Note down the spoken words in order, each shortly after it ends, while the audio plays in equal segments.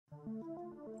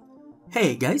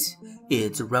Hey guys,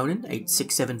 it's Ronan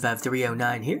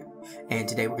 8675309 here, and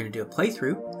today we're going to do a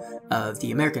playthrough of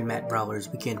the American MAT Brawlers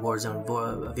Weekend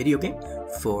Warzone video game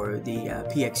for the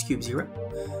PX Cube Zero.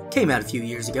 Came out a few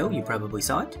years ago, you probably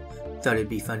saw it. Thought it'd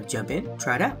be fun to jump in,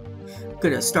 try it out. I'm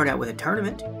going to start out with a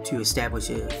tournament to establish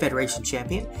a Federation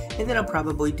champion, and then I'll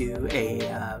probably do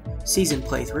a season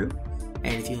playthrough.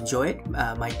 And if you enjoy it,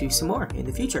 might do some more in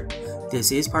the future.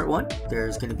 This is part 1.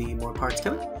 There's going to be more parts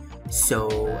coming.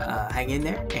 So hang in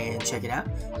there and check it out.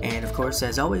 And of course,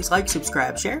 as always, like,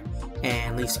 subscribe, share,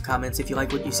 and leave some comments if you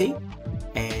like what you see.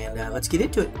 And let's get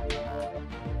into it.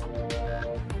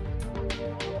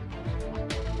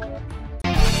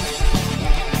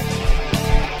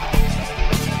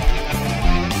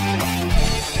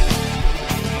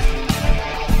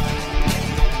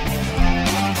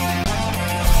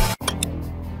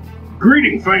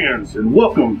 Greetings fans, and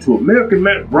welcome to American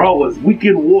MAT Brawlers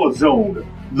Weekend Warzone,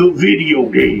 the video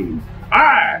game.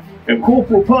 I am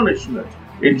Corporal Punishment,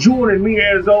 and joining me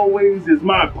as always is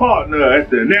my partner at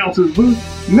the announcer's booth,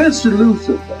 Mr.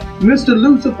 Lucifer. Mr.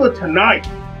 Lucifer, tonight,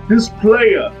 this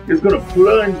player is going to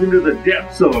plunge into the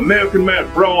depths of American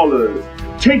MAT Brawlers,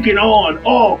 taking on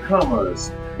all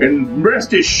comers, and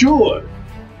rest assured,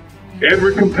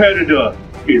 every competitor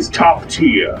is top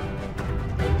tier.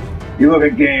 You look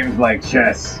at games like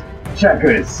chess,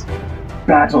 checkers,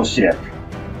 battleship,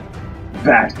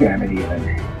 backgammon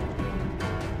even.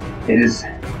 It is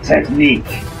technique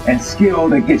and skill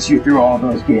that gets you through all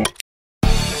those games.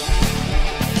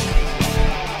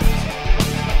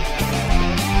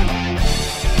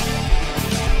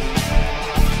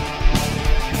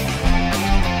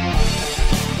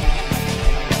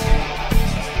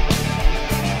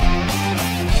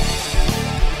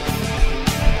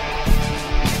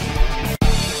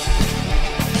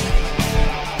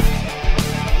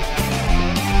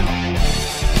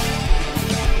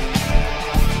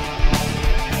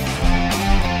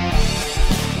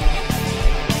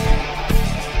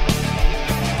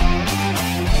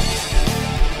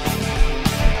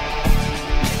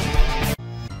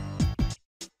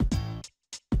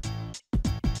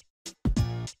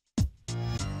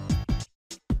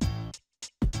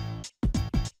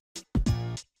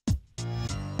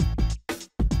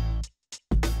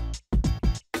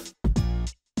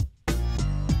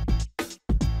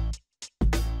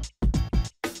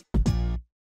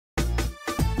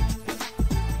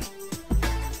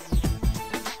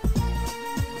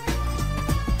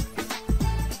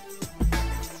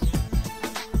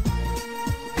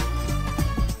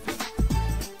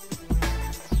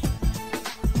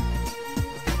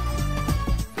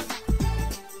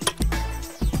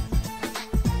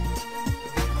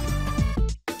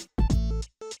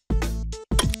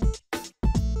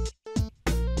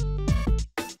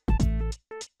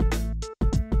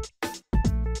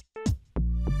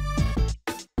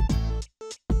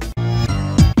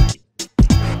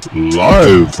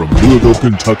 Live from Louisville,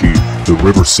 Kentucky, the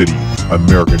River City,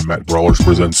 American MAT Brawlers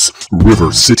presents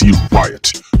River City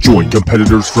Riot. Join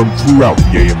competitors from throughout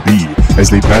the AMB as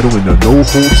they battle in a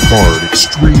no-holds-barred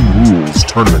Extreme Rules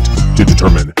tournament to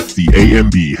determine the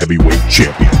AMB Heavyweight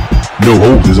Champion. No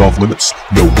hold is off limits,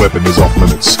 no weapon is off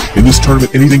limits. In this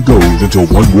tournament, anything goes until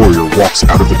one warrior walks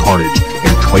out of the carnage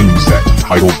and claims that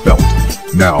title belt.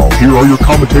 Now, here are your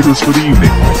commentators for the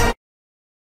evening.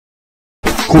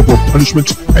 Corporal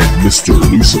Punishment and Mr.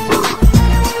 Lucifer.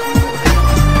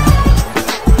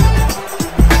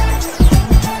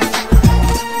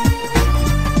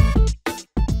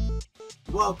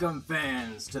 Welcome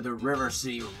fans to the River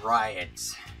City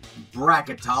Riot.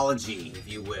 Bracketology, if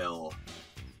you will.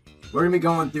 We're going to be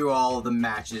going through all of the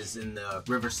matches in the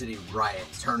River City Riot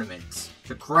tournament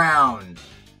to crown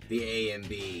the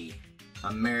AMB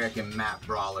American MAT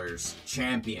Brawlers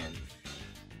champion.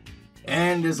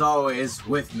 And as always,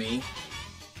 with me,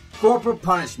 Corporal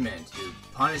Punishment, who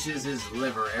punishes his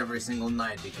liver every single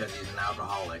night because he's an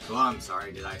alcoholic. Well, I'm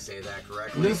sorry, did I say that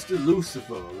correctly? Mr.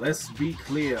 Lucifer, let's be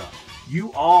clear.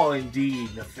 You are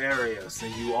indeed nefarious,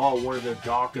 and you are one of the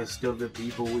darkest of the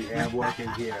people we have working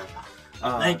here.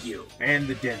 Thank you. And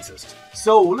the densest.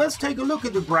 So, let's take a look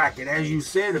at the bracket, as you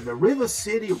said, of the River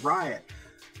City Riot.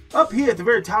 Up here at the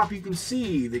very top, you can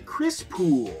see that Chris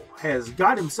Poole has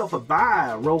got himself a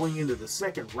bye rolling into the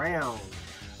second round.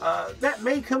 That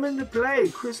may come into play.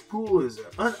 Chris Poole is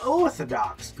an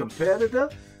unorthodox competitor.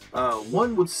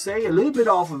 One would say a little bit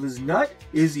off of his nut.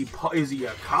 Is he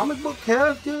a comic book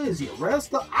character? Is he a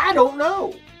wrestler? I don't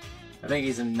know. I think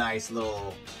he's a nice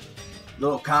little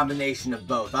combination of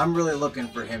both. I'm really looking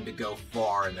for him to go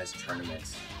far in this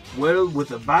tournament. Well,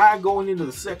 with a bye going into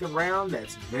the second round,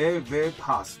 that's very, very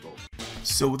possible.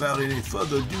 So without any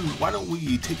further ado, why don't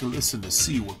we take a listen to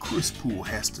see what Chris Poole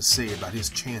has to say about his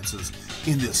chances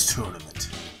in this tournament.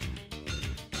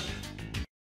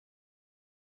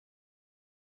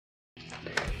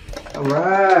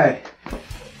 Alright.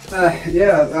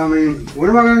 Yeah, I mean, when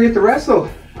am I going to get to wrestle?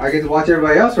 I get to watch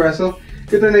everybody else wrestle.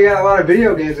 Good thing they got a lot of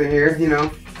video games in here, you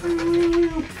know.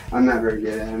 I'm not very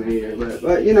good at them either,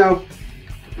 but you know,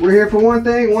 we're here for one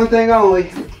thing only.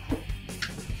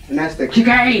 And that's to kick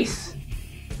ass.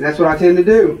 And that's what I tend to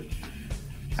do.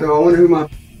 So I wonder who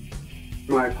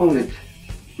my opponent.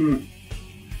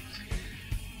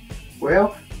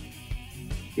 Well,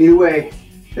 either way,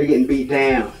 they're getting beat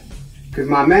down. Because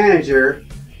my manager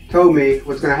told me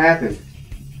what's going to happen.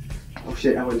 Oh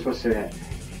shit, I wasn't supposed to say that.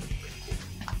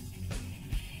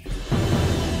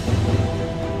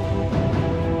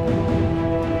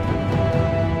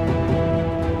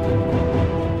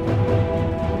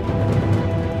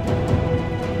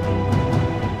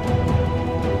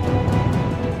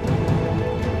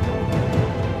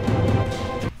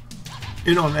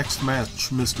 In our next match,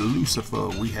 Mr. Lucifer,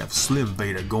 we have Slim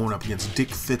Vader going up against Dick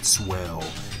Fitzwell.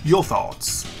 Your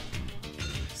thoughts?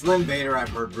 Slim Vader I've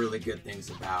heard really good things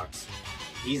about.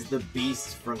 He's the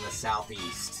beast from the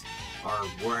southeast, or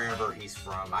wherever he's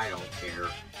from, I don't care.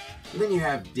 And then you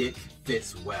have Dick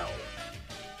Fitzwell.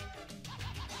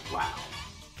 Wow.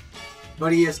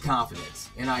 But he is confident,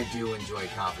 and I do enjoy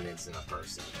confidence in a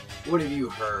person. What have you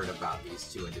heard about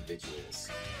these two individuals?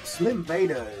 Slim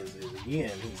Vader is again,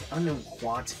 he's unknown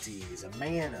quantity. He's a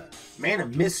man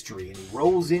of mystery, and he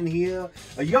rolls in here.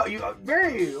 A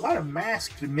lot of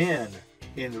masked men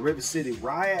in the River City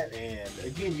riot, and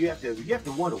again, you have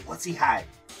to wonder, what's he hiding?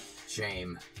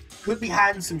 Shame. Could be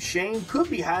hiding some shame, could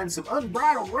be hiding some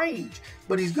unbridled rage,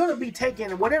 but he's going to be taking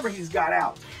whatever he's got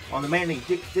out on the man named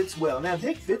Dick Fitzwell. Now,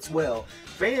 Dick Fitzwell,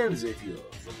 fans, if you're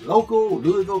from local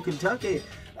Louisville, Kentucky,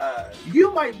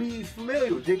 you might be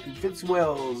familiar with Dick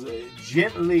Fitzwell's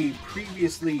gently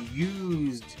previously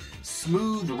used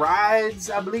smooth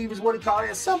rides, I believe is what he called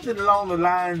it. Something along the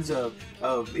lines of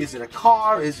is it a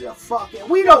car, is it a fucking,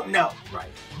 we don't know.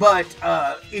 Right. But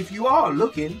if you are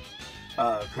looking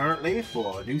currently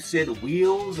for a new set of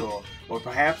wheels or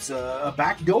perhaps a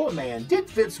backdoor man, Dick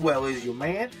Fitzwell is your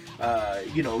man.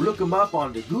 You know, look him up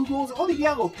on the Googles or the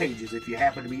Yellow Pages if you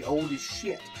happen to be old as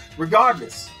shit.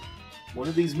 Regardless, one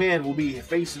of these men will be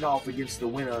facing off against the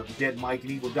winner of Dead Mike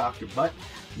and Evil Dr. Butt.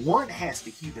 One has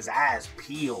to keep his eyes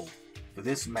peeled for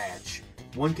this match.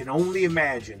 One can only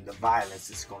imagine the violence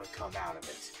that's going to come out of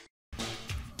it.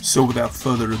 So without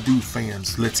further ado,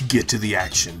 fans, let's get to the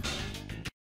action.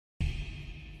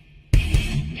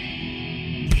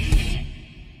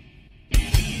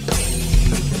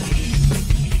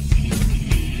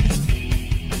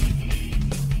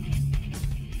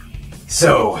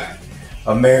 So,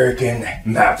 American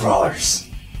Mat Brawlers.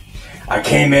 I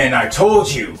came in, I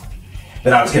told you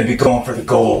that I was going to be going for the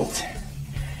gold.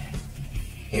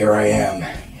 Here I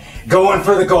am, going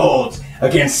for the gold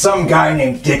against some guy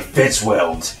named Dick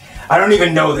Fitzwell. I don't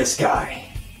even know this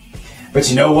guy. But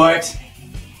you know what?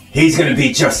 He's going to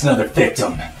be just another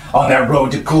victim on that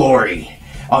road to glory,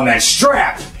 on that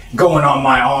strap going on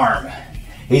my arm.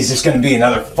 He's just going to be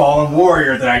another fallen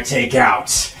warrior that I take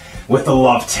out with the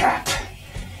love tap.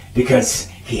 Because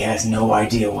he has no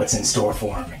idea what's in store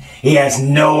for him. He has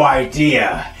no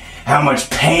idea how much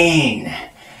pain,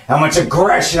 how much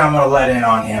aggression I'm going to let in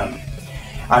on him.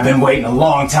 I've been waiting a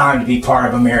long time to be part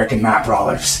of American Mat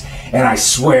Brawlers. And I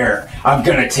swear, I'm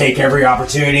going to take every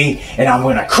opportunity and I'm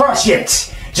going to crush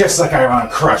it. Just like I want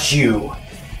to crush you,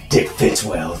 Dick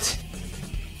Fitzwell.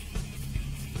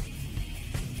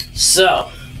 So,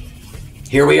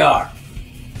 here we are.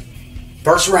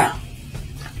 First round.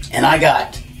 And I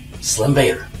got Slim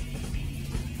Vader.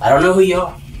 I don't know who you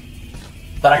are,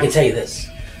 but I can tell you this.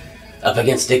 Up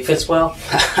against Dick Fitzwell,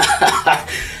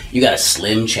 you got a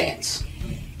slim chance.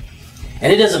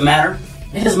 And it doesn't matter.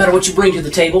 It doesn't matter what you bring to the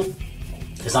table,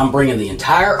 because I'm bringing the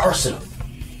entire arsenal.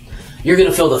 You're going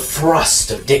to feel the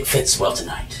thrust of Dick Fitzwell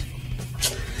tonight.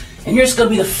 And you're just going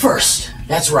to be the first,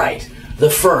 that's right, the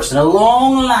first in a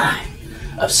long line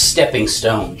of stepping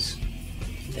stones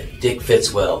that Dick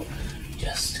Fitzwell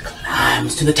just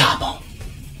climbs to the top on.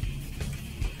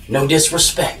 No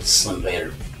disrespect, Slim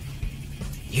Vader.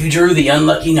 You drew the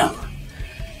unlucky number.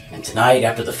 And tonight,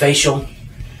 after the facial,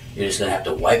 you're just going to have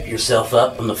to wipe yourself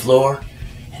up on the floor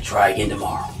and try again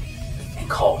tomorrow. And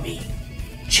call me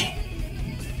champ.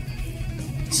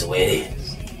 It's the way it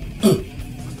is.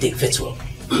 Dick Fitzwell,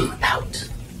 out.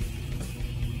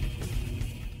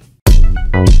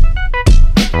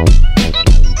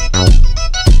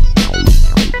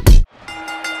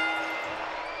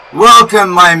 Welcome,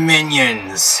 my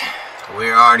minions.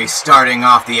 We're already starting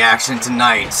off the action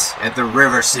tonight at the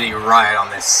River City Riot on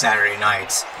this Saturday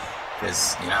night.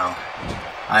 Because, you know,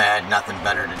 I had nothing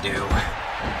better to do.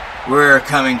 We're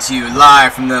coming to you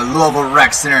live from the Louisville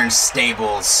Rec Center and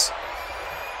Stables.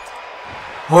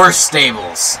 Horse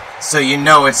stables. So you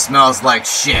know it smells like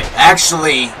shit.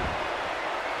 Actually,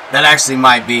 that actually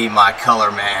might be my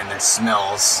color man that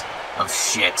smells of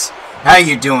shit. How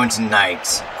you doing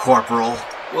tonight, Corporal?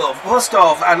 Well, first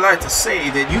off, I'd like to say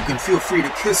that you can feel free to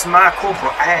kiss my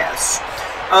corporal ass.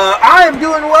 I am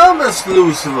doing well, Mr.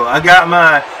 Louisville. I got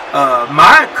my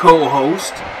my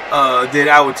co-host that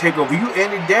I would take over you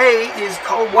any day is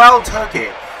called Wild Turkey.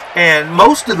 And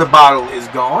most of the bottle is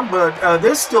gone, but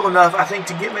there's still enough, I think,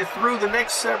 to get me through the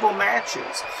next several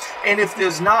matches. And if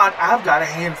there's not, I've got a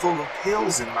handful of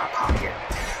pills in my pocket.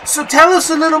 So tell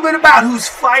us a little bit about who's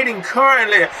fighting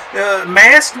currently.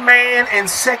 Masked Man and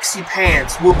Sexy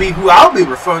Pants will be who I'll be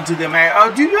referring to them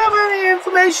as. Do you have any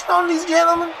information on these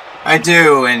gentlemen? I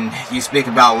do, and you speak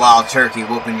about Wild Turkey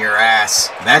whooping your ass.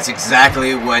 That's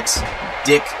exactly what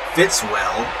Dick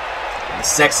Fitzwell, the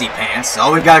Sexy Pants,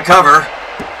 all we've got to cover.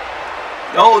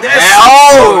 Oh, that's...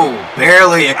 Oh!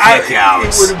 Barely a kick out.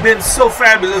 It would have been so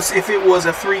fabulous if it was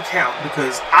a 3 count,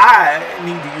 because I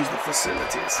need to use the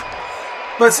facilities.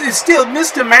 But it's still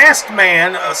Mr. Masked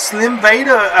Man, Slim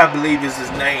Vader, I believe is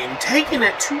his name, taking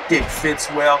it to Dick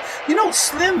Fitzwell. You know,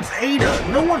 Slim Vader,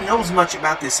 no one knows much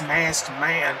about this Masked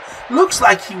Man. Looks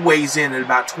like he weighs in at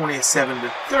about 27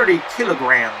 to 30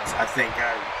 kilograms, I think.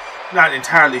 I'm not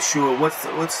entirely sure. What's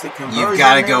the conversion? You've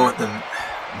got to go with the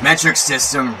metric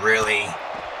system, really.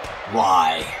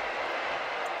 Why?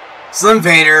 Slim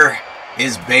Vader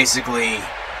is basically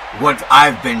what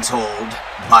I've been told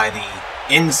by the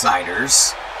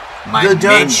insiders, my the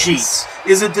dirt minions. sheets.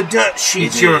 Is it the dirt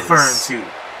sheets you're referring to?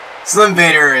 Slim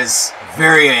Vader is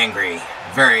very angry,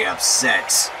 very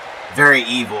upset, very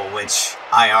evil, which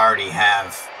I already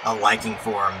have a liking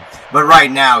for him. But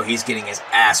right now, he's getting his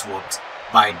ass whooped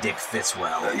by Dick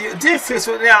Fitzwell. Dick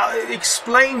Fitzwell, now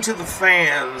explain to the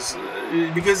fans,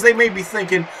 because they may be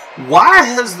thinking, why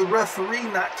has the referee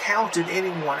not counted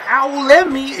anyone out? Well,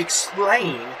 let me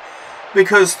explain.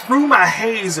 Because through my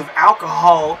haze of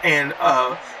alcohol and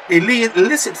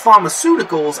illicit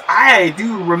pharmaceuticals, I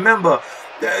do remember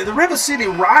the River City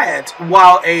Riot,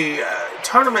 while a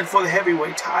tournament for the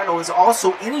heavyweight title, is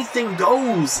also anything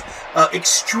goes,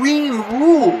 extreme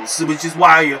rules, which is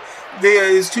why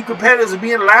there's 2 competitors are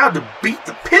being allowed to beat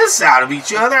the piss out of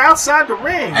each other outside the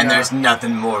ring. And there's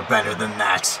nothing more better than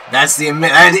that. That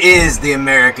is the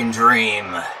American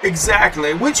dream.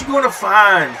 Exactly. What you're going to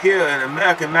find here in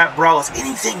American Mat Brawlers,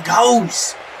 anything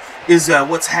goes, is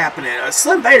what's happening.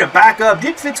 Slim Vader back up.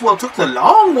 Dick Fitzwell took the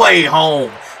long way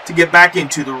home to get back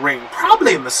into the ring.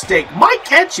 Probably a mistake. Might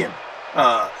catch him,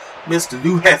 Mr.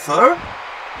 Lou Heifer.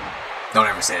 Don't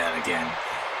ever say that again.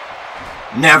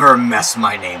 Never mess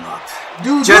my name up.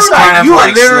 Dude, just you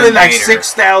are literally Slim like Vader.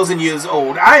 6,000 years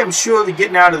old. I am sure that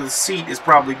getting out of the seat is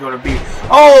probably going to be,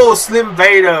 oh, Slim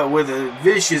Vader with a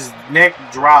vicious neck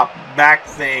drop back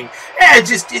thing. Yeah,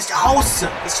 it's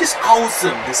wholesome. It's just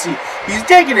wholesome to see. He's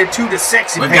taking it to the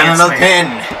Sexy Pants. We got another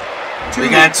man. pin. We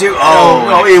got 2.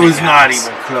 Oh, it was not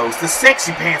even close. The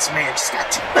Sexy Pants man just got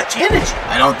too much energy.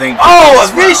 I don't think. Oh, a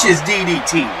vicious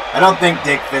DDT. I don't think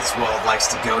Dick Fitzwell likes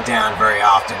to go down very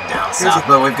often down south,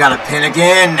 but we've got a pin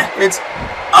again. It's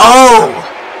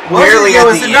barely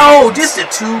at the end. No, just a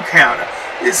 2 counter.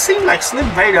 It seemed like Slim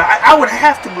Vader. I would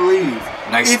have to believe.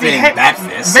 Nice spinning back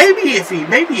fist. Maybe if he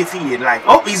had like,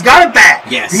 oh, he's got it back.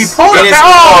 Yes. He pulled it back.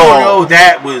 Oh no,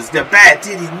 that was the bat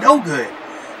did him no good.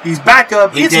 He's back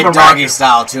up. He did doggy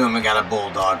style to him and got a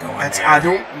bulldog going there.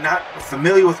 I'm not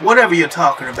familiar with whatever you're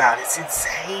talking about. It's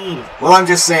insane. Well, I'm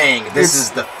just saying, this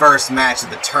is the first match of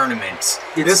the tournament.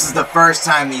 This is the first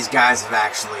time these guys have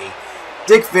actually...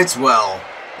 Dick Fitzwell,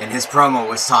 in his promo,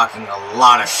 was talking a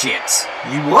lot of shit.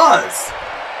 He was.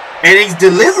 And he's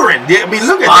delivering. I mean,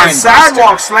 look at that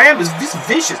sidewalk slam. Is just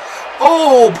vicious.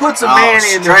 Oh, puts a man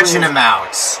in stretching him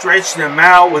out. Stretching him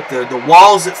out with the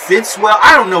walls that Fitzwell.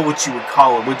 I don't know what you would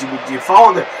call it. Would you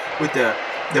follow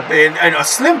and a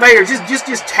Slim Vader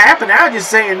just tapping out, just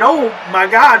saying, "Oh my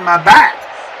God, my back."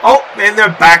 Oh, and they're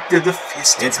back to the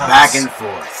fisticuffs. It's back and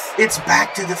forth. It's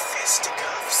back to the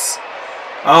fisticuffs.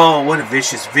 Oh, what a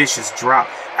vicious drop.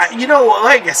 You know,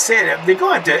 like I said, they're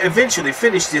going to eventually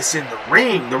finish this in the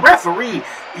ring. The referee,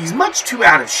 he's much too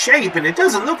out of shape, and it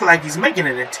doesn't look like he's making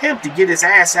an attempt to get his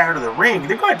ass out of the ring.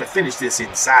 They're going to finish this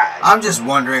inside. I'm just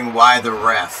wondering why the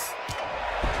ref.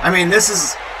 I mean, this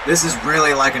is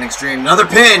really like an extreme. Another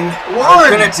pin. Another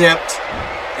pin attempt.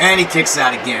 And he kicks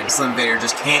out again. Slim Vader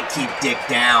just can't keep Dick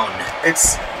down.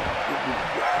 It's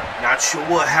not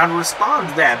sure how to respond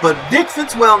to that, but Dick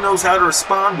Fitzwell knows how to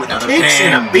respond with kicks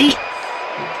and a beat.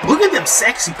 Look at them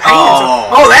sexy pants.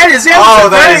 Oh, that is it. Oh,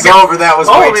 that is over. That was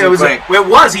way too quick. It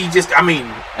was. He just, I mean.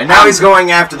 And now he's going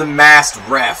after the masked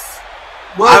ref.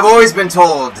 Well, I've always been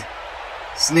told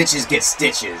snitches get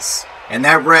stitches. And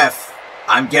that ref,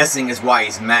 I'm guessing, is why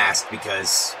he's masked,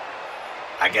 because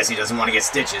I guess he doesn't want to get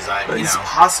stitches. It's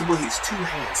possible he's too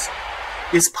handsome.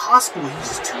 It's possible he's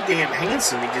just too damn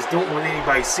handsome. He just don't want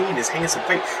anybody seeing his handsome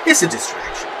face. It's a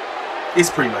distraction. It's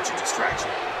pretty much a distraction.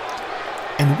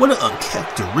 And what an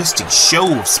uncharacteristic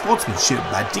show of sportsmanship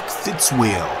by Dick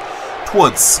Fitzwell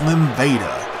towards Slim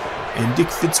Vader. And Dick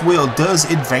Fitzwell does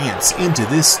advance into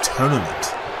this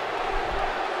tournament.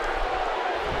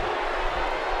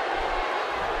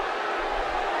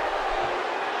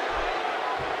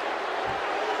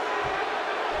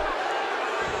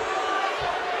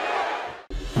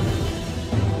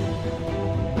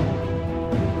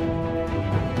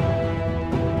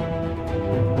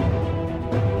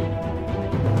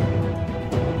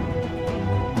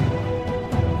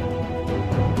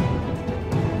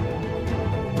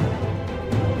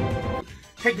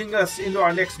 Taking us into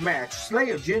our next match,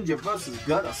 Slayer Ginger versus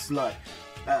Gutter Slut.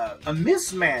 A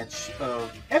mismatch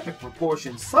of epic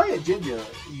proportions. Slayer Ginger,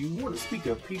 you want to speak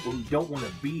of people who don't want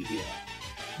to be here.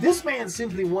 This man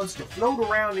simply wants to float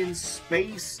around in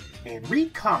space and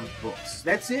read comic books.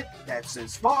 That's it. That's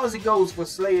as far as it goes for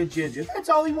Slayer Ginger. That's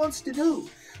all he wants to do.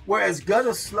 Whereas Gutter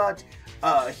Slut,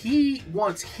 he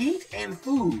wants heat and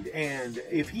food. And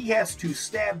if he has to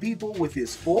stab people with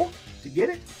his fork to get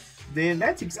it, then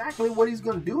that's exactly what he's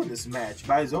going to do in this match,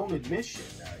 by his own admission.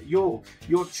 Your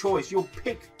choice, your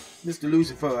pick, Mr.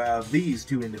 Lucifer, of these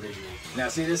two individuals. Now,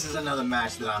 see, this is another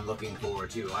match that I'm looking forward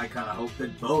to. I kind of hope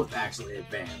that both actually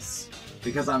advance,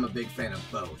 because I'm a big fan of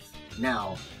both.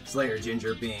 Now, Slayer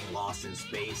Ginger being lost in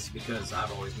space, because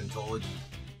I've always been told,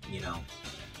 you know,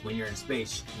 when you're in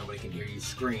space, nobody can hear you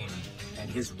scream. And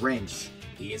his wrench,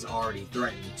 he has already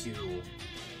threatened to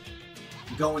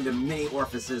go into many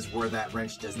orifices where that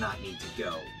wrench does not need to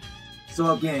go.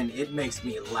 So again, it makes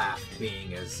me laugh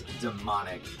being as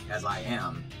demonic as I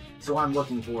am. So I'm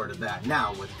looking forward to that.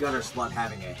 Now, with Gutter Slut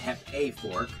having a Hep A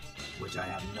fork, which I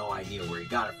have no idea where he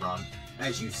got it from,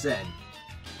 as you said,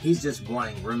 he's just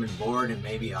wanting room and board and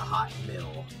maybe a hot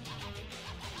meal.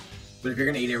 But if you're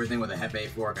going to eat everything with a Hep A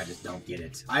fork, I just don't get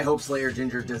it. I hope Slayer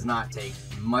Ginger does not take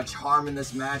much harm in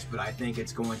this match, but I think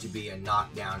it's going to be a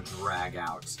knockdown drag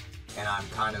out. And I'm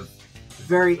kind of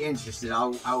very interested.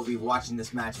 I will be watching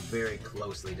this match very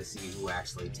closely to see who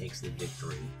actually takes the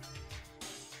victory.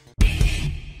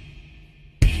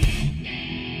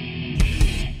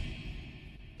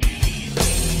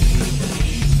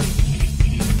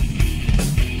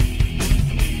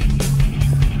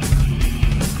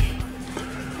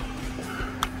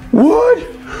 What?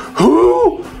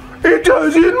 Who? It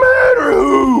doesn't matter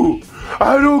who!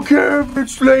 I don't care if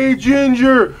it's Slayer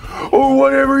Ginger or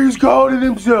whatever he's calling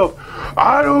himself.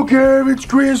 I don't care if it's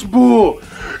Chris Bull.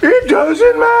 It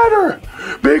doesn't matter.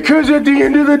 Because at the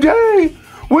end of the day,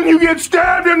 when you get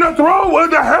stabbed in the throat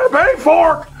with a Hep A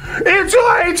fork, it's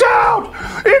lights out.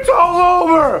 It's all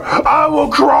over. I will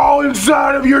crawl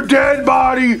inside of your dead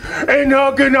body and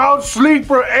I'll sleep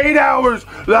for 8 hours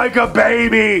like a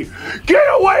baby. Get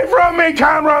away from me,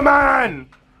 cameraman.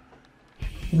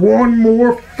 One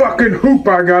more fucking hoop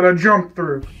I gotta jump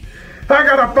through. I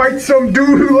gotta fight some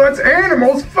dude who lets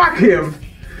animals fuck him.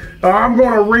 I'm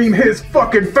gonna ream his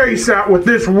fucking face out with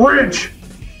this wrench.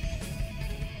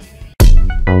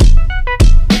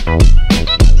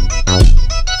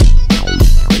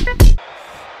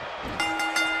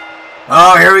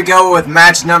 Oh, here we go with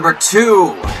match number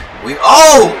 2.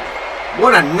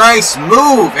 What a nice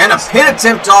move and a pin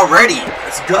attempt already.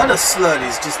 This Gutter Slut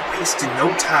is just wasting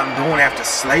no time going after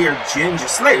Slayer Ginger.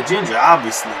 Slayer Ginger,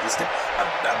 obviously, just a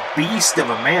beast of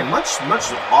a man, much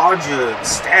larger in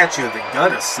stature than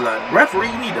Gutter Slut. Referee,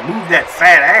 you need to move that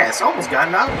fat ass. Almost got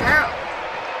knocked down.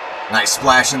 Nice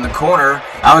splash in the corner.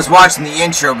 I was watching the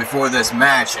intro before this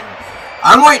match, and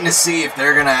I'm waiting to see if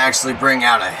they're going to actually bring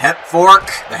out a Hep fork,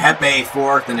 the Hep A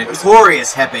fork, the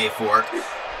notorious Hep A fork,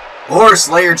 or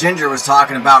Slayer Ginger was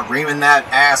talking about reaming that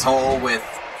asshole with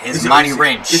his mighty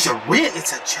wrench. It's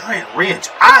a giant wrench.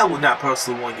 I would not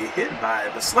personally want to get hit by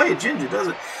it, but Slayer Ginger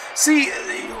doesn't. See,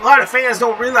 a lot of fans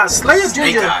don't realize Slayer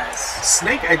Ginger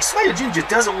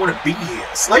doesn't want to be here.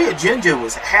 Slayer Ginger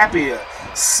was happy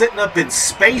sitting up in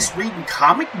space reading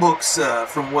comic books,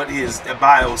 from what his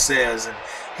bio says, and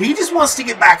he just wants to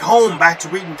get back home, back to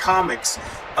reading comics.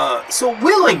 So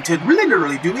willing to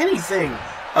literally do anything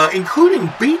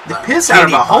including beat the piss out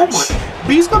of a homeless.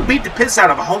 He's gonna beat the piss out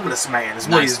of a homeless man. Is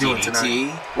what he's doing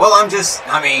tonight. Well,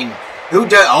 I mean, who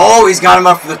does? Oh, he's got him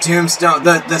up for the tombstone,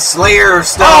 the Slayer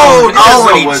stone. Oh,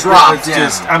 and he dropped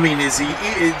him. I mean, is he?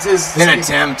 It's just an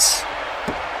attempt.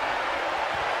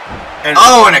 And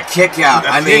a kick out.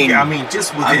 I'm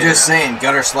just saying,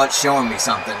 Gutter Slut's showing me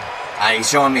something. He's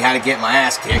showing me how to get my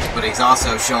ass kicked, but he's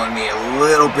also showing me a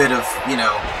little bit of, you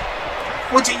know.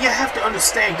 Well, you have to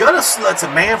understand, Gutter Slut's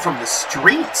a man from the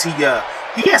streets. He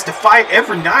has to fight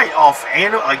every night off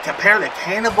apparently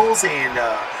cannibals and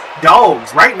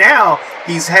dogs. Right now,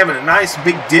 he's having a nice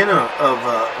big dinner of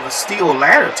a steel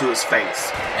ladder to his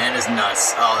face and his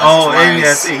nuts. And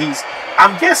yes,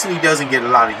 I'm guessing he doesn't get a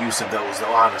lot of use of those,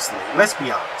 though, honestly. Let's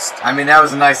be honest. I mean, that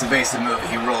was a nice evasive move.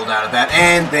 He rolled out of that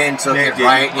and then took it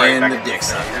right in the dick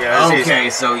center. Yeah, okay,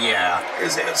 so yeah.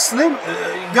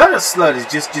 Gutter Slut is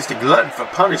just a glutton for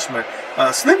punishment.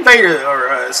 Slim Vader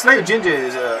or Slayer Ginger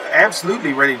is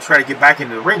absolutely ready to try to get back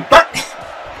into the ring, but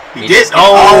he did.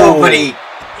 But he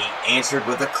answered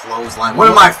with a clothesline. One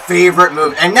of my favorite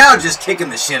moves. And now just kicking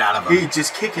the shit out of him. He's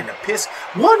just kicking the piss.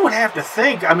 One would have to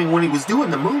think, I mean, when he was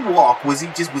doing the moonwalk, was he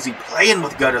playing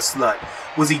with Gutter Slut?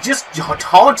 Was he just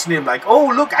taunting him like, oh,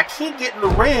 look, I can't get in the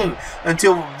ring,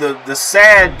 until the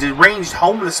sad, deranged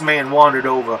homeless man wandered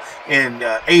over and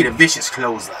ate a vicious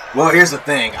clothesline? Well, here's the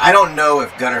thing. I don't know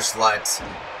if Gutter Slut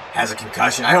has a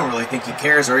concussion. I don't really think he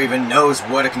cares or even knows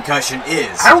what a concussion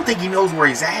is. I don't think he knows where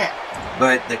he's at.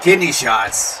 But the kidney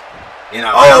shots, you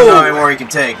know, I don't know any more he can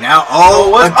take. Now,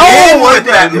 with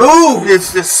that move.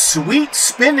 It's the sweet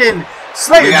spinning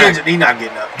Slayer Ginger. He's not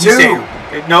getting up.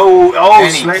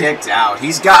 And he kicked out.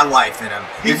 He's got life in him.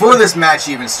 Before this match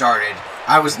even started,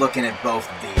 I was looking at both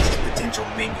of these potential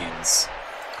minions.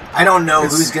 I don't know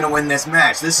who's going to win this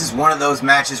match. This is one of those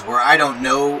matches where I don't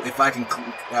know if I can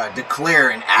declare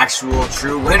an actual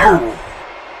true winner.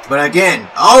 But again,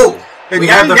 we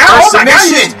have the first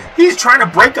submission. He's trying to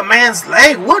break a man's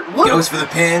leg. What? Goes for the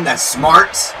pin. That's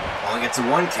smart. Only gets a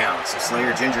 1 count. So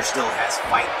Slayer Ginger still has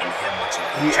fight in him, which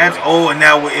and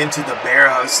now we're into the bear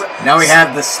hug. Now we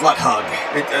have the slut hug.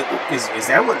 Is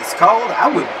that what it's called?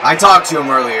 I talked to him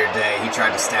earlier today. He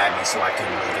tried to stab me, so I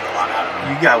couldn't really get a lot out of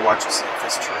him. You gotta watch yourself.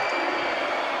 That's true.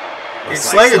 It's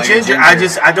Slayer Ginger.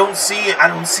 I don't see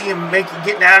him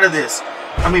getting out of this.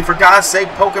 I mean, for God's sake,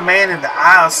 poke a man in the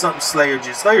eye or something, Slayer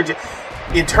Ginger.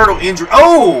 Internal injury.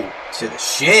 To the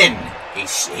shin.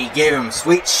 He gave him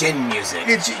sweet shin music.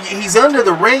 He's under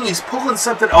the ring. He's pulling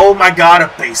something. Oh my God,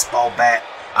 a baseball bat.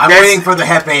 I'm waiting for the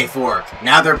Hefe fork.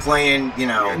 Now they're playing, you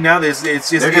know. Now they're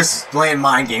just playing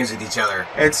mind games with each other.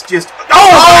 It's just.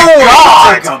 Oh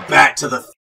my God! Took a bat to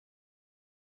the.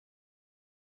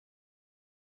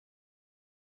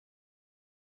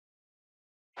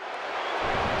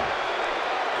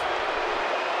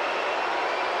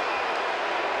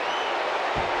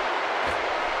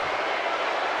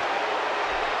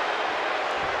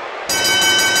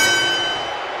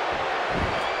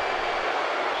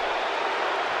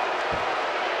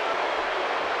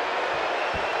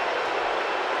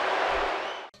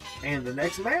 And the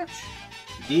next match,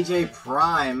 DJ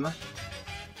Prime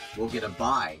will get a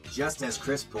bye, just as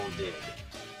Chris Poole did,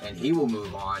 and he will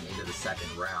move on into the second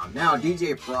round. Now,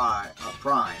 DJ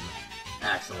Prime,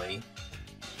 actually,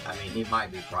 I mean, he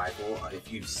might be prideful.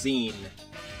 If you've seen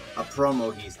a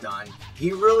promo he's done,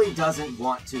 he really doesn't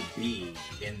want to be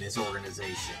in this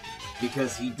organization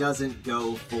because he doesn't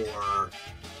go for...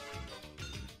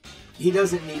 He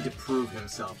doesn't need to prove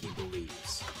himself, he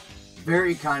believes.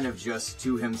 Very kind of just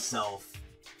to himself,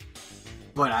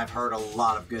 but I've heard a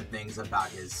lot of good things about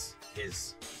his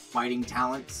fighting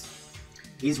talents.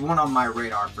 He's one on my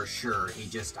radar for sure. He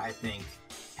just, I think,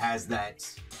 has that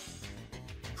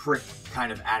prick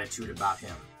kind of attitude about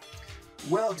him.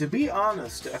 Well, to be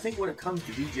honest, I think when it comes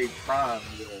to DJ Prime,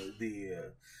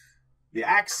 the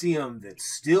axiom that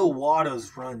still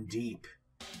waters run deep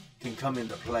can come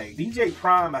into play. DJ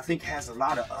Prime, I think, has a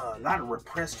lot of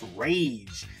repressed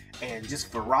rage and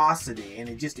just ferocity, and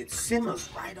it simmers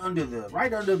right under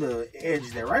the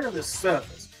edge there, right under the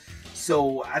surface.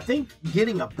 So I think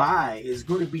getting a bye is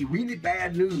going to be really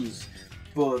bad news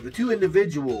for the two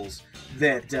individuals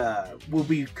that will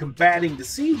be combating to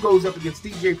see who goes up against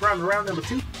DJ Prime in round number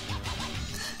 2.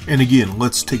 And again,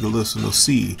 let's take a listen to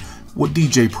see what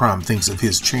DJ Prime thinks of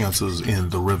his chances in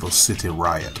the River City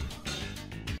Riot.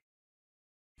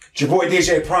 It's your boy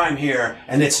DJ Prime here,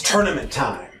 and it's tournament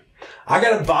time. I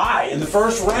got a bye in the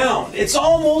first round. It's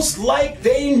almost like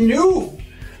they knew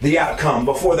the outcome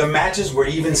before the matches were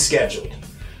even scheduled.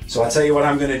 So I tell you what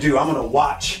I'm going to do. I'm going to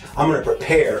watch. I'm going to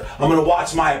prepare. I'm going to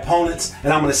watch my opponents,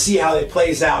 and I'm going to see how it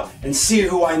plays out and see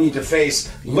who I need to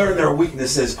face, learn their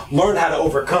weaknesses, learn how to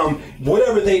overcome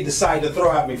whatever they decide to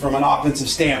throw at me from an offensive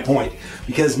standpoint.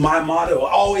 Because my motto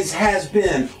always has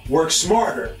been, work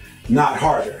smarter, not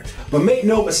harder. But make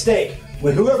no mistake,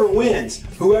 when whoever wins,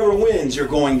 you're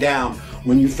going down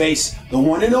when you face the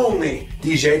one and only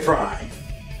DJ Prime.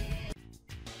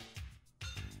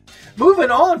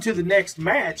 Moving on to the next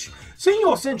match,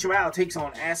 Senor Sensual takes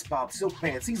on Asbob Silk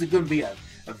Pants. These are going to be a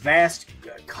vast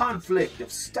conflict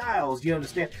of styles, you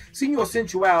understand? Senor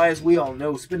Sensual, as we all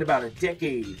know, spent about a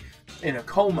decade in a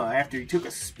coma after he took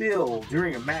a spill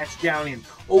during a match down in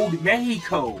Old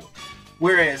Mexico.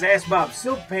 Whereas Asbob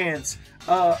Silk Pants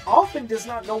often does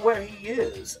not know where he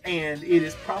is, and it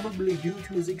is probably due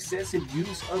to his excessive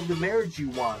use of the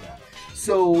marijuana.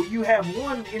 So you have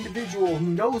one individual who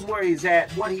knows where he's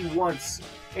at, what he wants,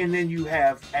 and then you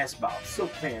have Asbob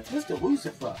Silk Pants. Mr.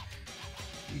 Lucifer,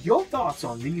 your thoughts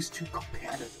on these two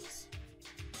competitors?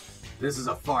 This is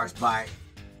a farce by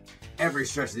every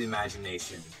stretch of the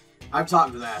imagination. I've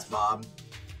talked with Asbob.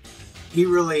 He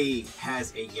really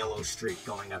has a yellow streak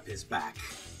going up his back.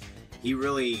 He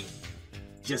really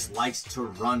just likes to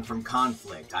run from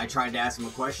conflict. I tried to ask him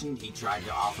a question, he tried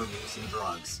to offer me some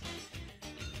drugs.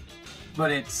 But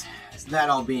it's that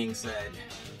all being said,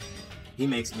 he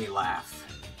makes me laugh.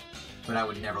 But I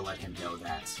would never let him know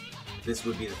that. This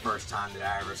would be the first time that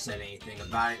I ever said anything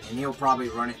about it, and he'll probably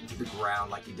run it into the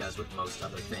ground like he does with most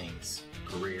other things.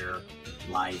 Career,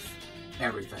 life,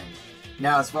 everything.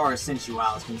 Now, as far as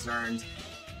Sensual is concerned,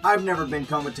 I've never been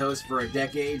comatose for a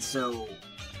decade, so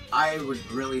I would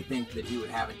really think that he would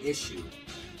have an issue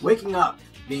waking up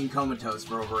being comatose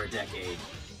for over a decade,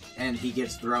 and he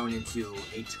gets thrown into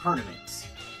a tournament.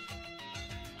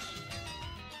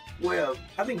 Well,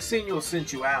 I think Senor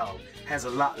Sensual has a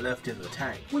lot left in the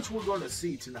tank, which we're going to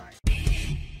see tonight.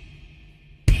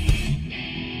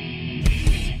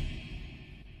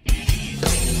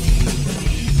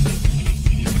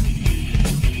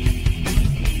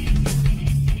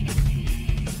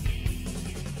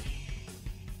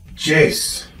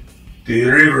 Jace, the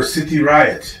River City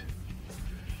Riot.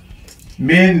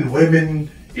 Men,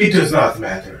 women, it does not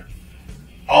matter.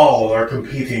 All are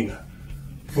competing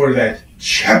for that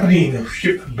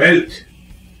championship belt.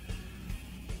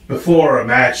 Before a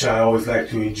match, I always like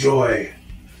to enjoy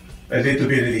a little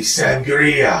bit of the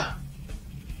sangria.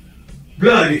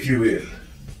 Blood, if you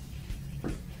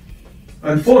will.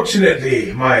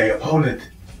 Unfortunately, my opponent,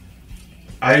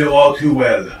 I know all too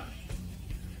well.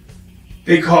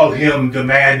 They call him the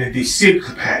man in the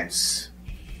silk pants.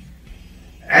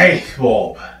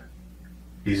 Aythrough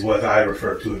is what I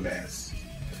refer to him as.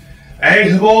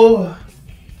 Aythrough,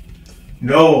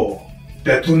 know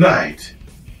that tonight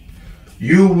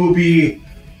you will be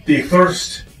the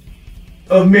first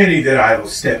of many that I will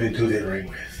step into the ring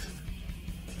with.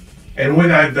 And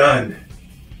when I'm done,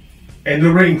 and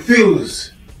the ring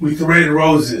fills with red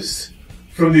roses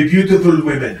from the beautiful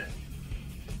women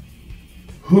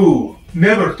who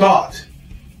never thought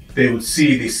they would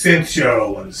see the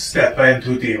sensual ones step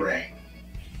into the ring,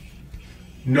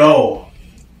 know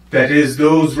that as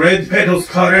those red petals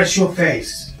caress your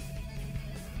face,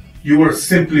 you were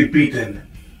simply beaten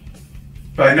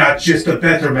by not just a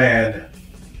better man,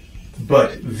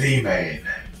 but the man,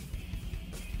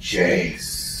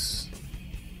 Jace.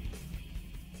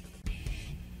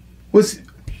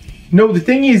 No, the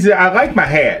thing is, I like my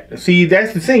hat. See,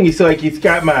 that's the thing. It's like it's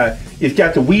got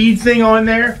the weed thing on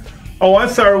there. Oh, I'm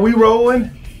sorry. Are we rolling?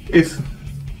 It's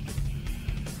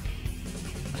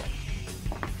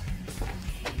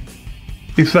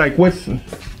like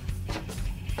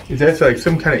is that like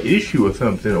some kind of issue or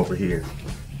something over here?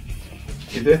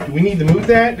 Do we need to move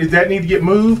that? Does that need to get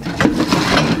moved?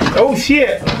 Oh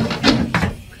shit!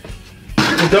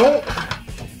 Well,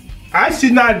 I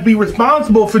should not be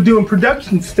responsible for doing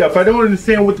production stuff. I don't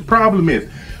understand what the problem is.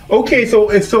 Okay,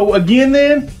 so again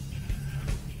then,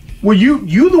 well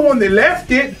you the one that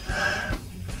left it.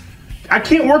 I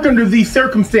can't work under these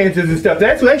circumstances and stuff.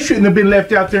 That shouldn't have been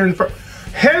left out there in front.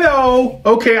 Hello.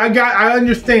 Okay, I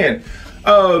understand.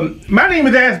 My name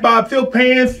is Asbob Silk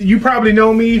Pants. You probably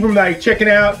know me from like checking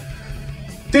out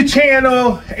the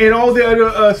channel and all the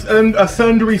other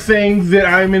sundry things that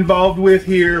I'm involved with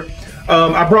here.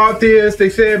 I brought this. They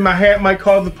said my hat might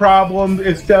cause a problem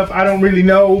and stuff. I don't really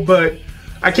know, but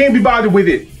I can't be bothered with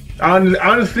it.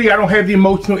 Honestly, I don't have the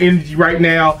emotional energy right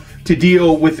now to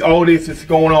deal with all this that's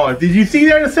going on. Did you see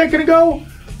that a second ago?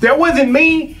 That wasn't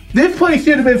me. This place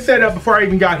should have been set up before I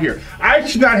even got here. I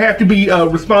should not have to be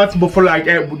responsible for like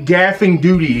gaffing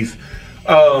duties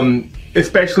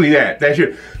especially that. That's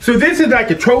your. So this is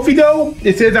like a trophy though.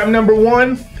 It says I'm number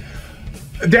 1.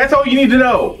 That's all you need to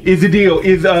know is the deal.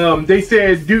 Is they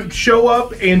said show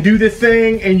up and do this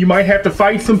thing, and you might have to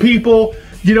fight some people.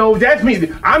 You know, that's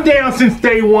me. I'm down since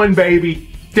day 1, baby.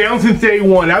 Down since day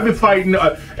 1. I've been fighting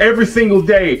every single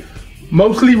day,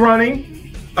 mostly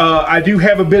running. I do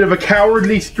have a bit of a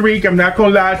cowardly streak. I'm not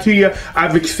gonna lie to you.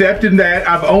 I've accepted that.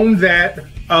 I've owned that.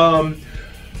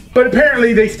 But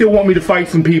apparently they still want me to fight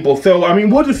some people. So I mean,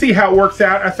 we'll just see how it works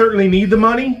out. I certainly need the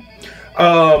money.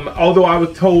 Although I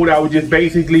was told I would just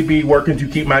basically be working to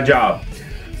keep my job.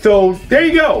 So there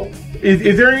you go.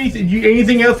 Is there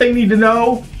anything else they need to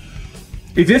know?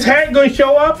 Is this hat going to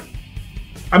show up?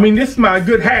 I mean, this is my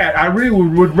good hat. I really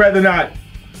would rather not.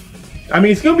 I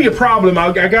mean, it's going to be a problem.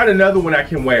 I got another one I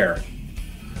can wear.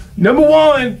 Number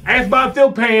 1, Ask Bob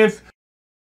Phil Pants.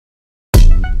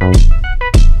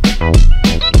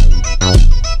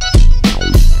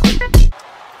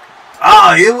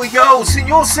 Ah, here we go.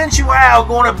 Senor Sensual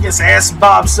going up against Ask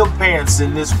Bob Silkpants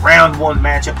in this round 1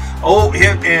 matchup. Oh,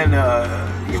 and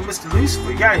Mr.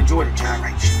 Louisville, you gotta enjoy the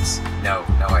gyrations. No,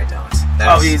 I don't.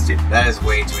 That is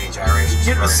way too many gyrations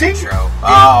for an intro.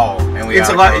 Oh, and we it's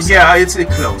a lot. Yeah, it's a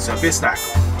close up. It's not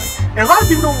going away. And a lot of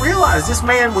people don't realize this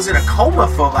man was in a coma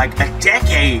for like a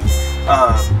decade.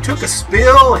 Took a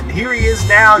spill, and here he is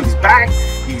now. He's back.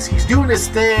 He's doing this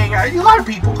thing. A lot of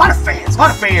people, a lot of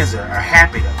fans are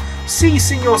happy to see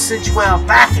Senor Sensual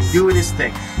back and doing his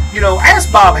thing. You know,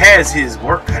 Ask Bob has his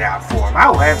work cut out for him. I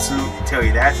will absolutely tell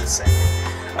you that in a second.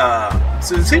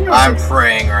 I'm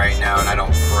praying right now, and I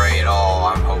don't pray at all.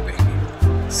 I'm hoping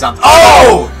something.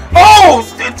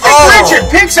 Richard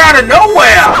picks out of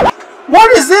nowhere.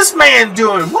 What is this man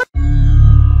doing? What?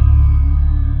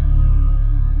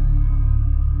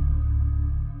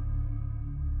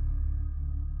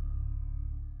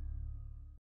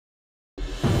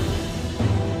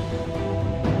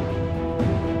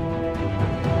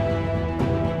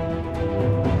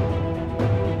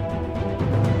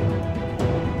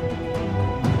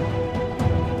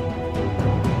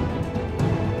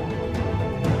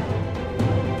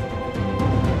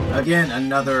 Again,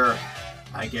 another,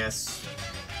 I guess,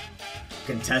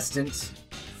 contestant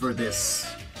for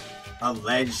this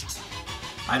alleged,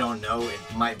 I don't know, it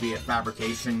might be a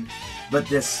fabrication, but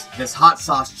this hot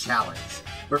sauce challenge.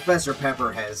 Professor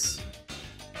Pepper has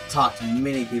talked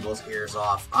many people's ears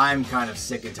off. I'm kind of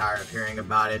sick and tired of hearing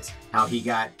about it, how he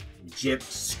got gypped,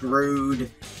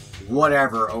 screwed,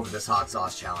 whatever over this hot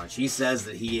sauce challenge. He says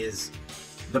that he is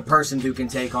the person who can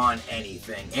take on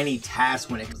anything, any task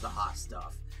when it comes to hot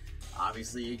stuff.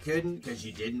 Obviously you couldn't because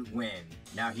you didn't win.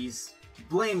 Now he's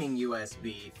blaming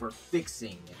USB for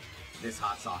fixing this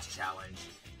hot sauce challenge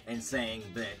and saying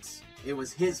that it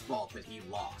was his fault that he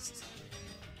lost.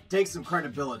 Take some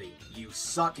credibility. You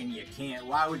suck and you can't.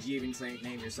 Why would you even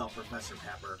name yourself Professor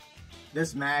Pepper?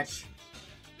 This match,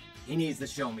 he needs to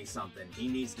show me something. He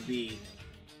needs to be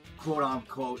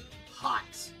quote-unquote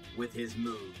hot with his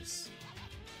moves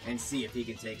and see if he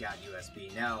can take out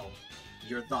USB. Now,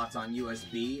 your thoughts on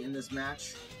USB in this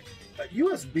match?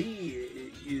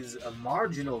 USB is a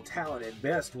marginal talent at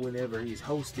best whenever he's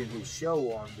hosting his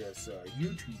show on this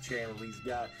YouTube channel he's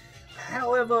got.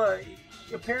 However,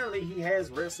 apparently he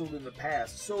has wrestled in the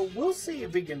past, so we'll see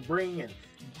if he can bring and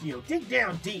dig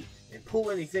down deep and pull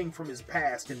anything from his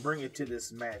past and bring it to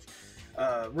this match.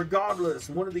 Regardless,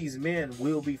 one of these men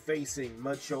will be facing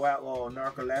Mudshow Outlaw and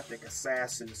Narcoleptic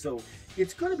Assassin, so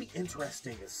it's going to be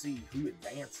interesting to see who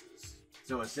advances.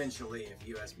 So essentially, if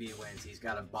USB wins, he's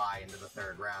got to buy into the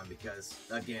 3rd round because,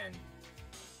 again,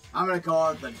 I'm going to call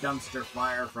it the dumpster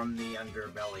fire from the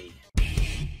underbelly.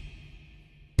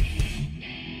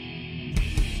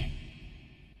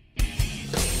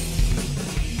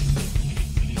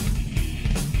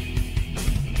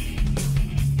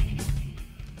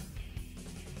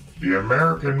 The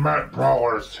American Mat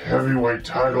Brawlers Heavyweight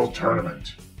Title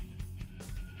Tournament.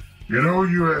 You know,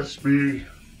 USB,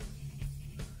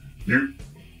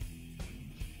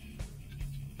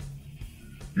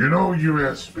 You know,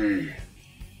 USB,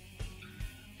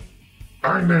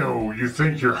 I know you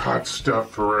think you're hot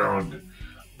stuff around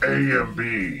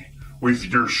AMB with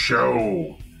your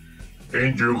show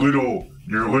and your little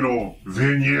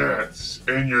vignettes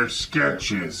and your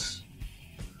sketches.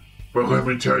 But let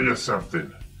me tell you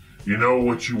something. You know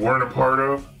what you weren't a part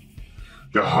of?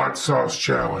 The Hot Sauce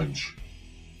Challenge.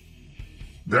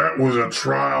 That was a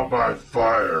trial by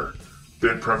fire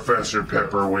that Professor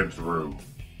Pepper went through,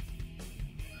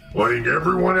 letting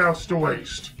everyone else to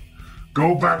waste.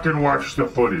 Go back and watch the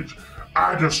footage.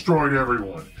 I destroyed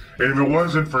everyone. And if it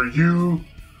wasn't for you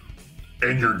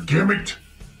and your gimmicked,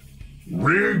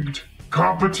 rigged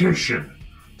competition.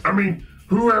 I mean,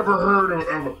 who ever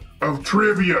heard of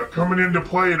trivia coming into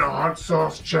play in a hot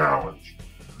sauce challenge?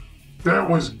 That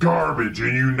was garbage,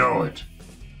 and you know it.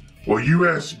 Well,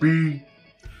 USB,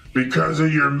 because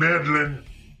of your meddling,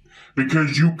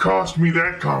 because you cost me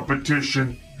that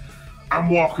competition, I'm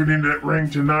walking into that ring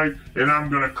tonight, and I'm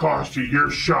gonna cost you your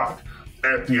shot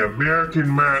at the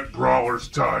American Mat Brawlers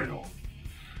title.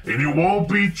 And it won't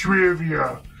be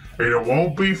trivia, and it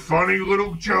won't be funny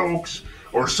little jokes,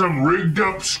 or some rigged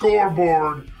up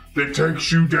scoreboard that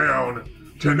takes you down.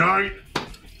 Tonight,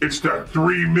 it's the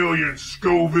 3 million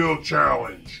Scoville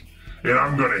challenge, and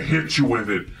I'm gonna hit you with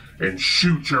it and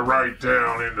shoot you right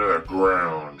down into the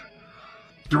ground.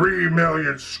 3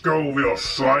 million Scoville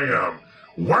slam.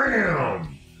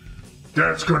 Wham!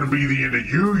 That's gonna be the end of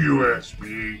you,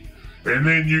 USB. And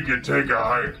then you can take a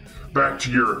hike back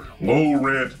to your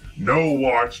low-rent,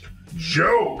 no-watched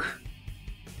joke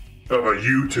of a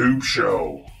YouTube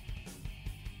show.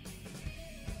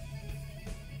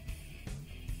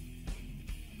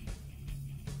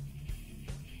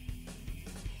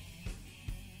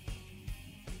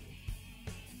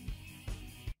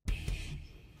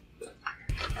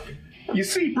 You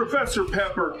see, Professor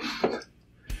Pepper,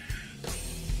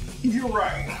 you're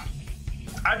right.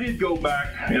 I did go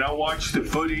back and I watched the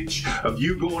footage of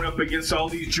you going up against all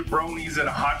these jabronis in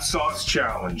a hot sauce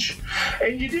challenge.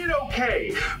 And you did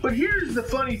okay. But here's the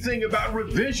funny thing about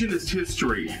revisionist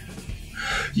history.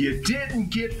 You didn't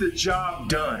get the job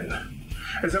done.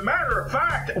 As a matter of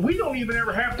fact, we don't even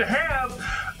ever have to have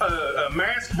a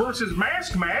mask versus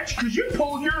mask match because you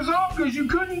pulled yours off because you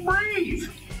couldn't breathe.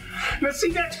 Now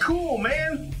see, that's cool,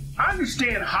 man. I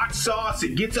understand hot sauce,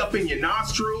 it gets up in your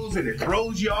nostrils and it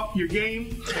throws you off your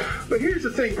game. But here's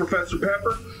the thing, Professor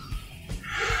Pepper.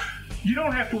 You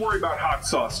don't have to worry about hot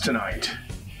sauce tonight.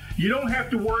 You don't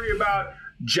have to worry about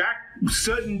Jack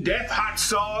sudden death hot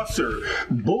sauce or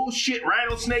bullshit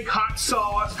rattlesnake hot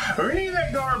sauce or any of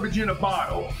that garbage in a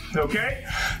bottle, okay?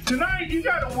 Tonight you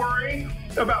gotta worry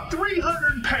about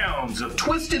 300 pounds of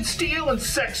twisted steel and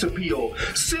sex appeal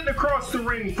sitting across the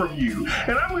ring from you,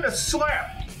 and I'm gonna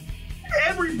slap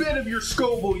every bit of your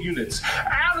Scoville units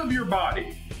out of your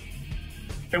body.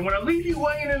 And when I leave you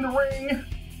laying in the ring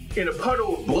in a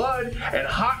puddle of blood and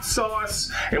hot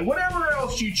sauce and whatever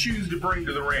else you choose to bring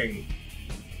to the ring,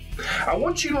 I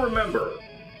want you to remember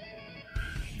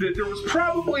that there was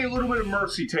probably a little bit of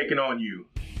mercy taken on you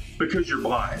because you're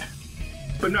blind.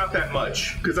 But not that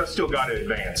much, because I still got to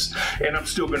advance, and I'm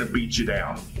still going to beat you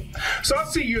down. So I'll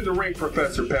see you in the ring,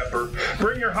 Professor Pepper.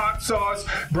 Bring your hot sauce,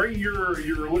 bring your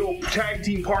little tag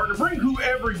team partner, bring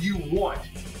whoever you want.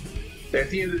 At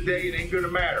the end of the day, it ain't going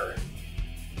to matter.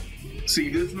 See,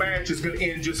 this match is going to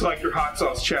end just like your hot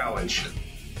sauce challenge,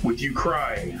 with you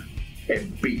crying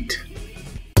and beat.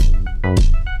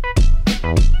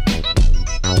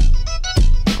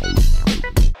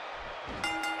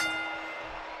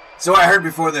 So I heard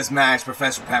before this match,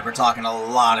 Professor Pepper talking a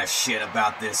lot of shit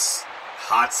about this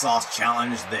hot sauce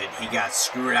challenge that he got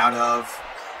screwed out of.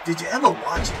 Did you ever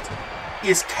watch it?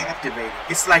 It's captivating.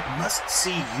 It's like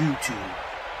must-see YouTube.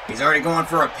 He's already going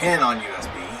for a pin on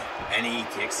USB, and he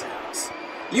kicks out.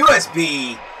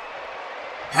 USB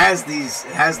has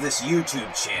this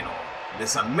YouTube channel,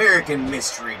 this American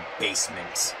Mystery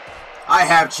Basement. I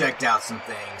have checked out some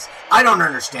things. I don't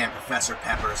understand Professor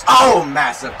Pepper's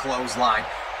massive clothesline.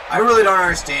 I really don't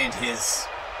understand his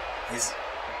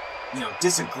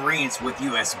disagreements with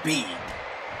USB.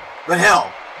 But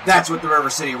hell, that's what the River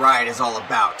City Riot is all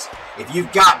about. If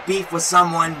you've got beef with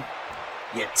someone,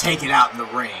 you take it out in the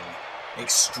ring.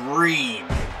 Extreme.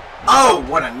 Oh,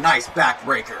 what a nice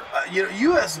backbreaker.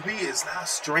 USB is not a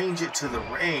stranger to the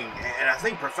ring, and I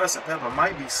think Professor Pepper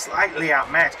might be slightly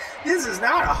outmatched. This is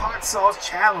not a hot sauce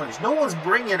challenge. No one's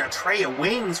bringing a tray of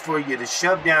wings for you to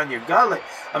shove down your gullet.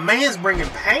 A man's bringing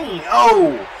pain.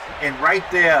 Oh, and right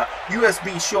there,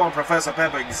 USB showing Professor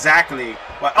Pepper exactly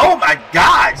what. Oh my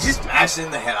God! Just smash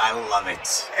in the head. I love it.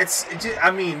 It's just,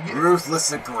 I mean,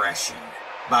 ruthless aggression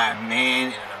by a man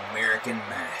in an American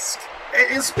mask.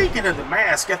 And speaking of the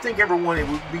mask, I think everyone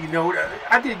would be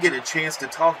I did get a chance to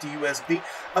talk to USB.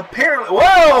 Apparently,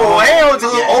 it's a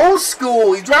little old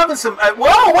school. He's driving some.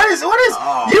 What is?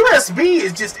 USB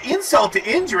is just insult to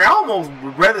injury. I almost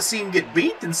would rather see him get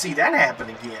beat than see that happen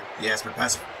again. Yes,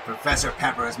 Professor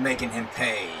Pepper is making him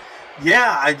pay.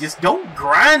 Yeah, I just don't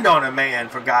grind on a man,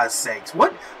 for God's sakes.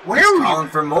 What are you calling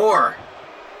for more?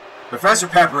 Professor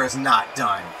Pepper is not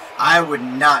done. I would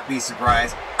not be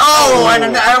surprised. Oh,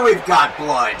 and now we've got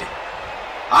blood.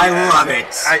 I love it.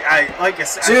 Like I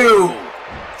said. Two.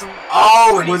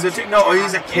 Was it two? No,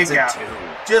 he's a kick out.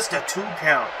 Just a 2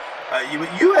 count.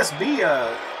 USB,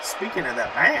 speaking of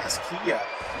that mask,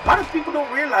 a lot of people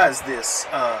don't realize this.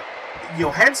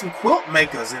 Had some quilt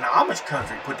makers in Amish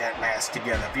country put that mask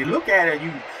together. If you look at it,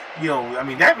 I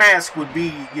mean, that mask would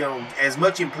be, as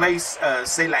much in place,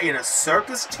 say, like in a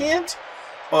circus tent,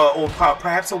 or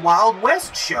perhaps a Wild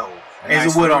West show,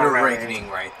 as it would on Awakening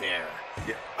right there.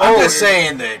 Yeah. I'm just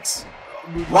saying that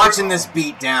watching this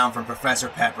beat down from Professor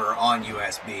Pepper on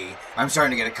USB, I'm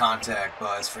starting to get a contact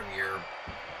buzz from your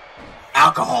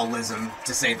alcoholism,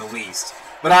 to say the least.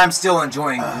 But I'm still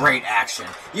enjoying great action.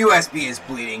 USB is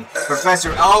bleeding.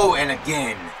 Professor, and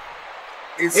again.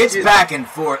 It's just back and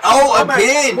forth.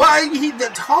 Again! Why the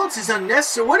taunts is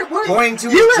unnecessary? What pointing to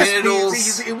his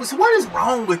genitals? What is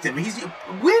wrong with him?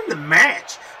 Win the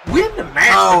match. Win the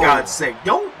match, for God's sake.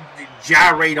 Don't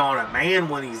gyrate on a man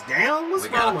when he's down. What's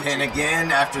wrong with you? We got a pin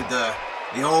again after the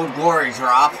old glory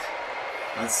drop.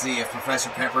 Let's see if Professor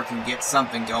Pepper can get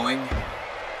something going.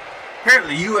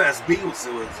 Apparently USB was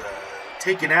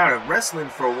taken out of wrestling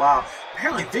for a while.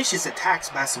 Apparently vicious attacks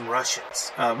by some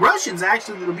Russians. Russians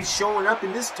actually will be showing up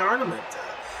in this tournament.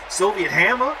 Soviet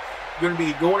Hammer going to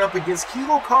be going up against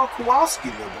Kilo Kowalski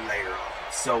a little bit later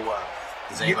on. So,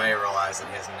 does anybody realize that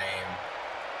his name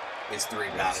is 3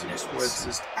 bad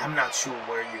initials? I'm not sure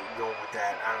where you're going with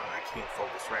that. I can't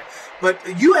focus right. But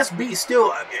USB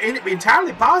still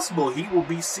entirely possible he will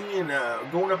be seeing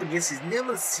going up against his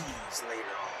nemesis later on.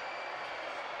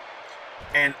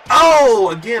 And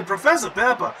again, Professor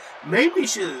Pepper, maybe you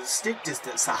should stick to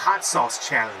the hot sauce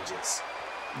challenges.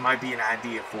 Might be an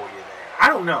idea for you there. I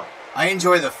don't know. I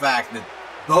enjoy the fact that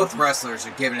both wrestlers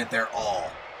are giving it their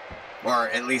all. Or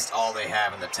at least all they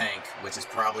have in the tank, which is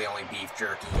probably only beef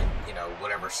jerky and,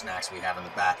 whatever snacks we have in the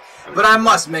back. But I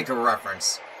must make a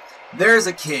reference. There's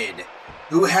a kid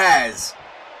who has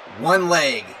one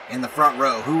leg in the front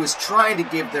row who is trying to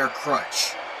give their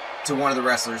crutch to one of the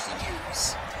wrestlers to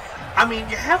use. I mean,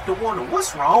 you have to wonder,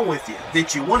 what's wrong with you?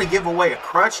 That you want to give away a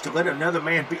crutch to let another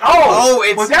man be...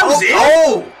 That was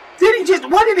it?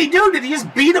 What did he do? Did he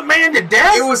just beat a man to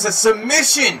death? It was a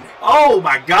submission. Oh,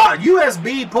 my God.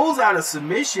 USB pulls out a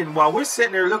submission while we're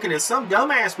sitting there looking at some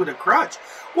dumbass with a crutch.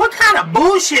 What kind of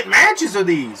bullshit matches are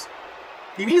these?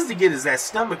 He needs to get his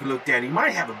stomach looked at. He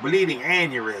might have a bleeding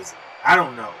aneurysm. I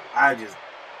don't know.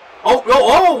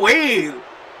 Wait.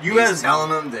 He's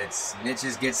telling them that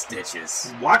snitches get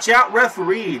stitches. Watch out,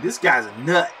 referee. This guy's a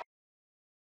nut.